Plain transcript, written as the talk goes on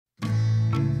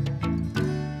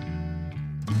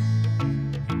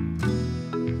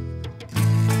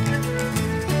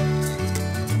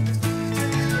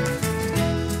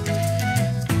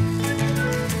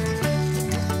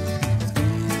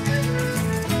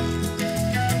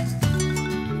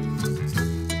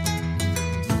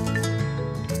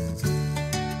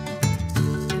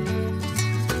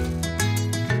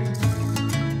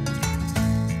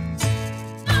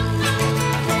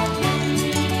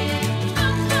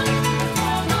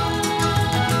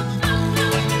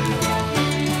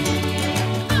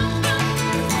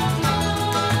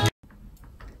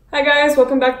Hi guys,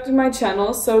 welcome back to my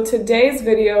channel. So today's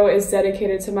video is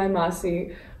dedicated to my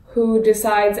Masi, who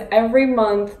decides every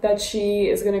month that she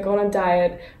is gonna go on a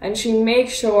diet, and she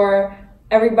makes sure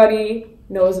everybody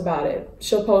knows about it.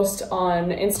 She'll post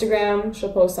on Instagram,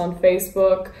 she'll post on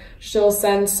Facebook, she'll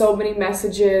send so many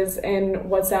messages in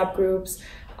WhatsApp groups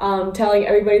telling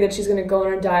everybody that she's gonna go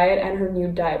on a diet and her new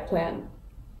diet plan.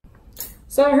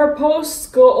 So her posts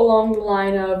go along the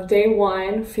line of day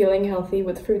 1, feeling healthy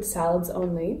with fruit salads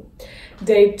only.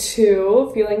 Day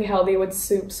 2, feeling healthy with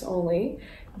soups only.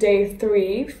 Day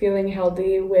 3, feeling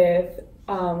healthy with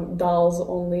dals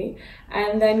only.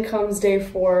 And then comes day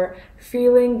 4,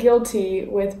 feeling guilty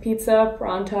with pizza,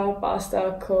 paratha,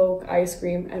 pasta, Coke, ice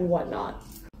cream, and whatnot.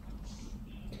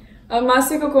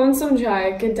 Masi ko kaun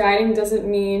samjhaye कि dieting doesn't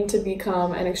mean to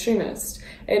become an extremist.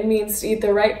 It means to eat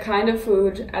the right kind of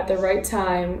food at the right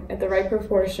time, at the right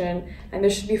proportion, and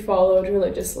this should be followed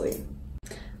religiously.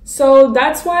 So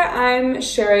that's why I'm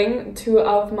sharing 2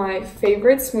 of my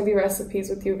favorite smoothie recipes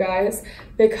with you guys,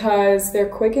 because they're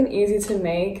quick and easy to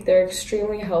make, they're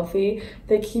extremely healthy,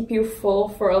 they keep you full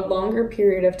for a longer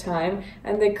period of time,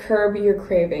 and they curb your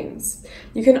cravings.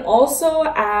 You can also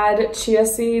add chia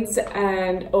seeds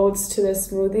and oats to this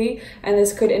smoothie, and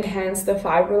this could enhance the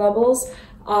fiber levels.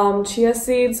 Chia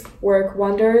seeds work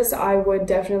wonders. I would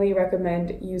definitely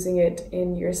recommend using it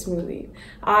in your smoothie.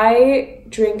 I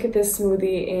drink this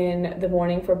smoothie in the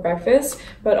morning for breakfast,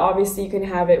 but obviously you can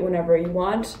have it whenever you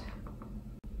want.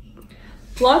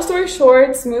 Long story short,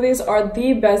 smoothies are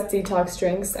the best detox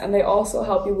drinks, and they also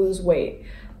help you lose weight.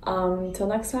 Till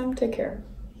next time, take care.